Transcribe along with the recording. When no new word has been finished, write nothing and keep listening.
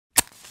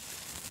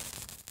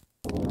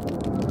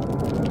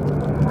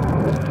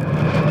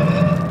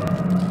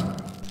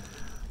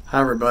Hi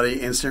everybody,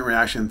 instant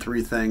reaction,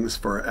 three things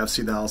for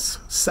FC Dallas'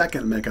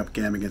 second makeup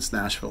game against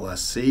Nashville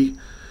SC.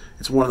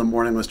 It's 1 in the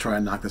morning, let's try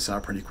and knock this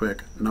out pretty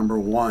quick. Number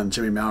one,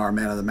 Jimmy Maurer,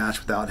 man of the match.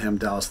 Without him,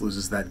 Dallas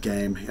loses that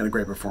game. He had a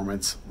great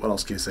performance. What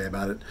else can you say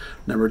about it?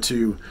 Number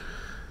two,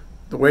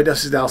 the way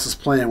FC Dallas is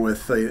playing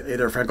with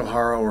either Franco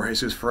Jara or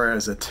Jesus Ferreira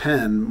as a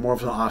 10, more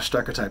of an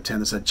off-striker type 10,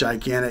 there's a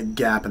gigantic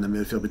gap in the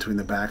midfield between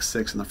the back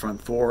six and the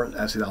front four.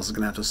 FC Dallas is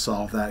going to have to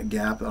solve that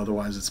gap,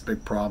 otherwise it's a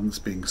big problem. It's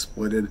being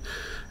exploited.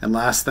 And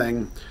last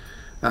thing,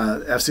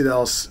 FC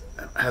Dallas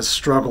has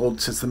struggled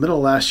since the middle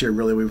of last year.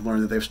 Really, we've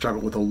learned that they've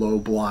struggled with a low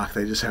block.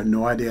 They just have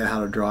no idea how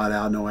to draw it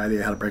out, no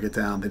idea how to break it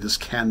down. They just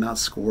cannot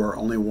score.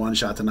 Only one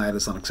shot tonight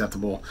is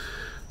unacceptable.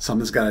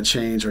 Something's got to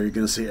change, or you're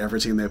going to see every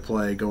team they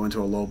play go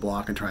into a low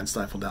block and try and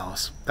stifle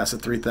Dallas. That's the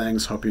three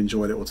things. Hope you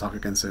enjoyed it. We'll talk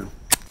again soon.